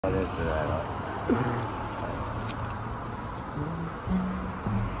That's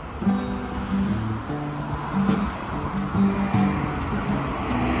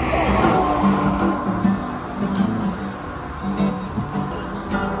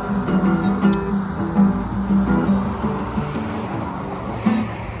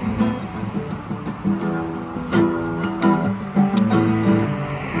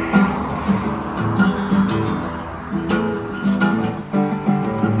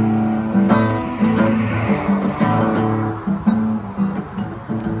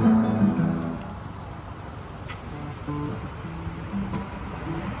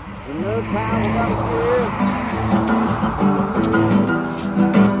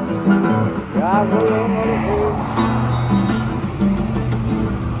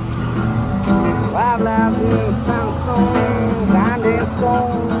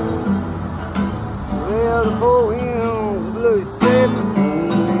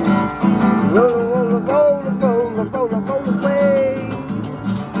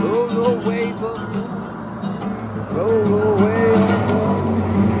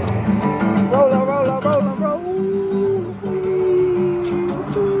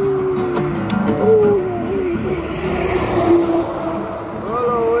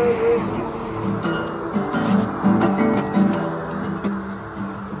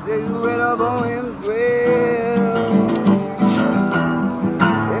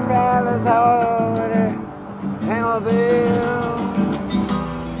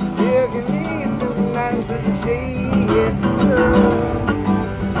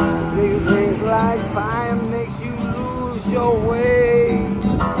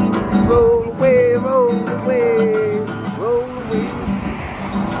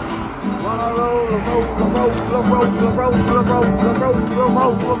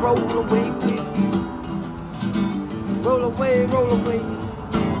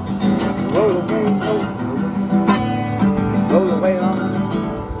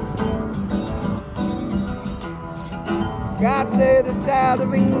God said the child to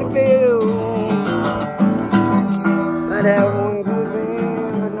ring the bell. Might have one good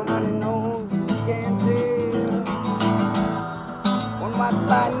man, but nobody knows, you can't tell. One watch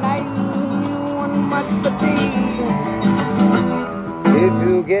by night, one watch by day. If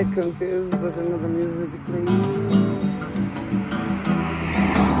you get confused, listen to the music, please.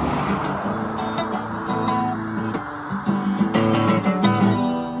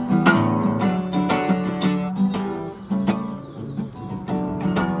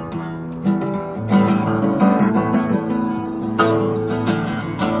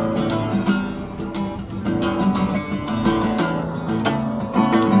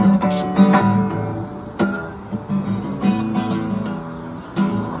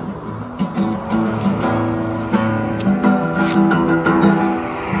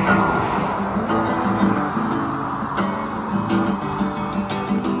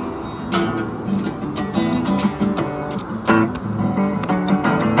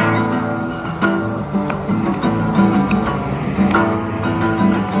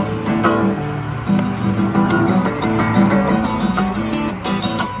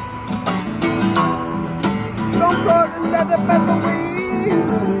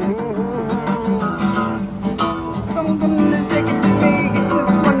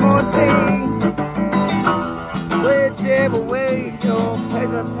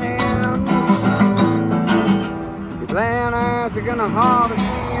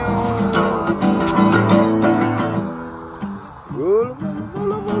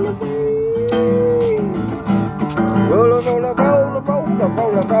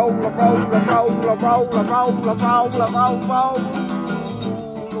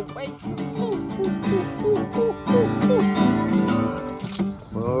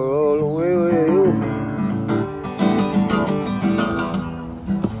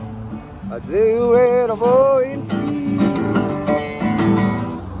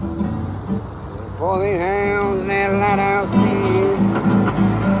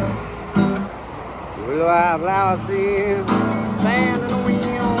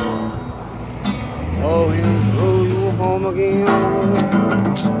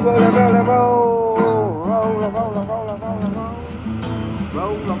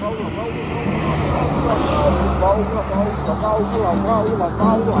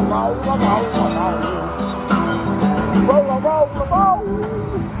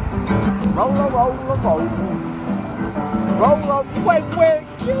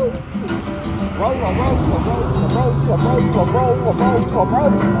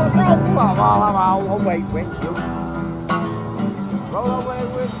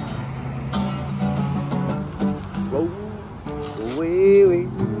 Roll away. way.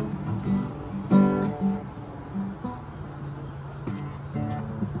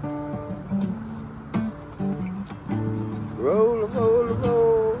 Roll, roll,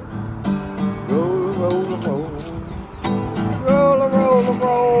 roll. Roll, roll, roll. Roll, roll,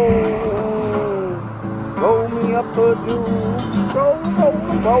 roll. Roll me up a dude. Roll, roll,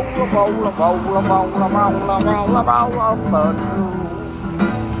 roll, roll, roll, roll, roll, roll, roll up a dude.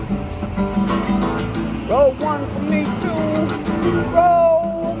 Roll one for me too.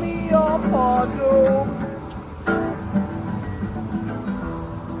 Roll me up a dude.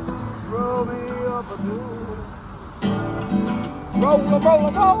 Roll me up a dude. Roll, roll, roll,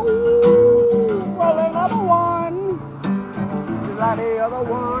 roll. Roll another one. Just like the other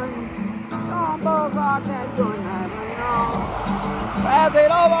one. Don't bug out that joint, pass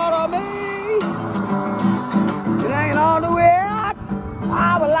it over to me. It ain't on the way out.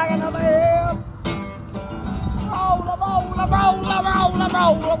 I would like another hip. Roll, roll, roll, roll,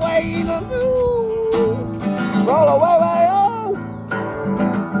 roll away the dude. Roll away, way, oh.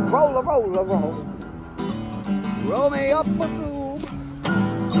 Roll, roll, roll. Roll me up a tube.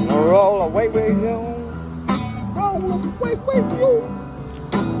 Roll away with you. Roll away with you.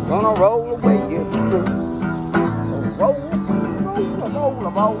 Gonna roll away it's true. Roll, roll, roll, roll,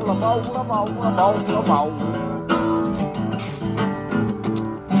 roll, roll, roll, roll, roll.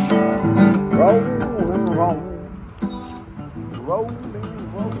 Roll and roll. Rolling,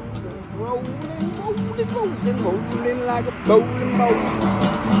 rolling, rolling, rolling, rolling like a bowling ball.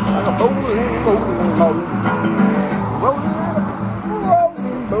 Like a bowling, bowling ball. Rolling like a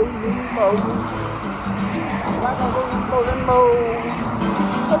rolling, bowling ball. Like a rolling, bowling ball.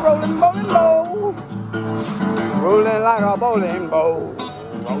 A rolling, bowling ball. Rolling like a bowling ball.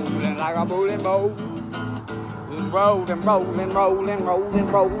 Rolling like a bowling ball. Rolling, rolling, rolling, rolling,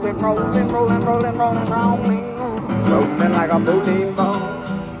 rolling, rolling, rolling, rolling, rolling, rolling. Rolling like a bowling ball.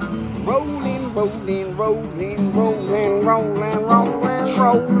 Rolling, rolling, rolling, rolling, rolling, rolling,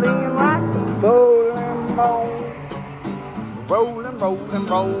 rolling like a bowling ball. Rolling, rolling,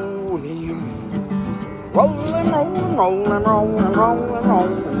 rolling. Rolling, rolling, rolling, rolling, rolling,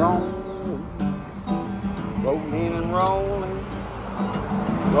 rolling, rolling. Rolling and rolling.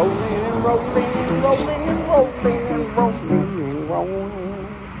 Rolling and rolling, rolling and rolling and rolling and rolling.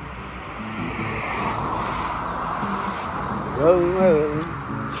 Rolling,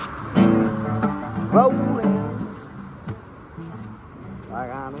 rolling. I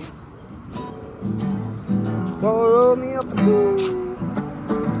got it. So roll me up a dude.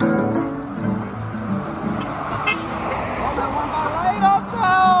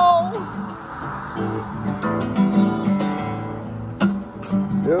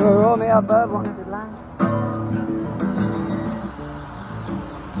 You roll me up that one if you like.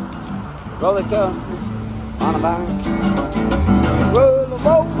 Roll it down on a bank. Roll,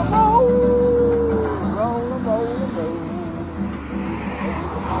 roll, roll, roll, roll, roll, roll,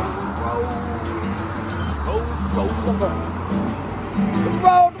 roll,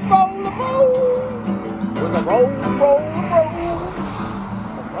 roll, roll, roll, with a roll, roll, roll,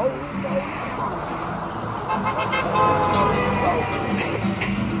 roll,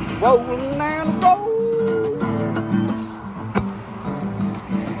 rolling and roll,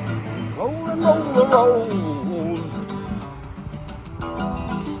 roll and roll, roll.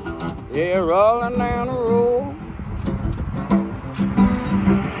 Yeah, rolling and roll,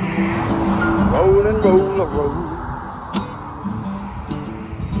 roll and roll, roll.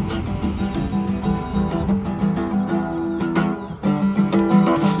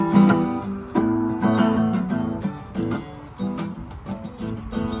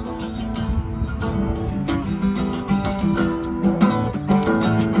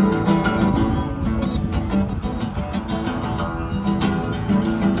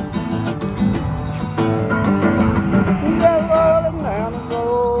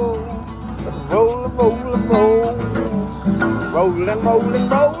 Rolling, rolling,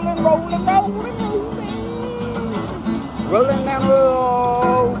 rolling, rolling, rolling, rolling. Rolling down the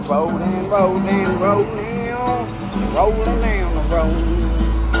road, rolling, rolling, rolling, rolling down the road.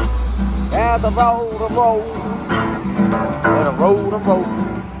 Yeah, the road, the road, yeah, the road, the road,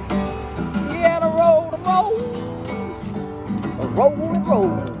 yeah, the road, the road, the road, the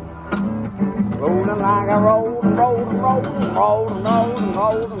road. Rolling like a road, road, road, road, road, road,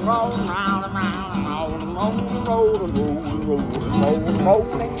 road, road, round and round and round and round and road and road. Rolling,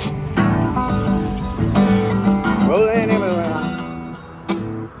 rolling, rolling everywhere.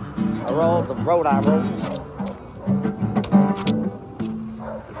 I roll the road, I roll.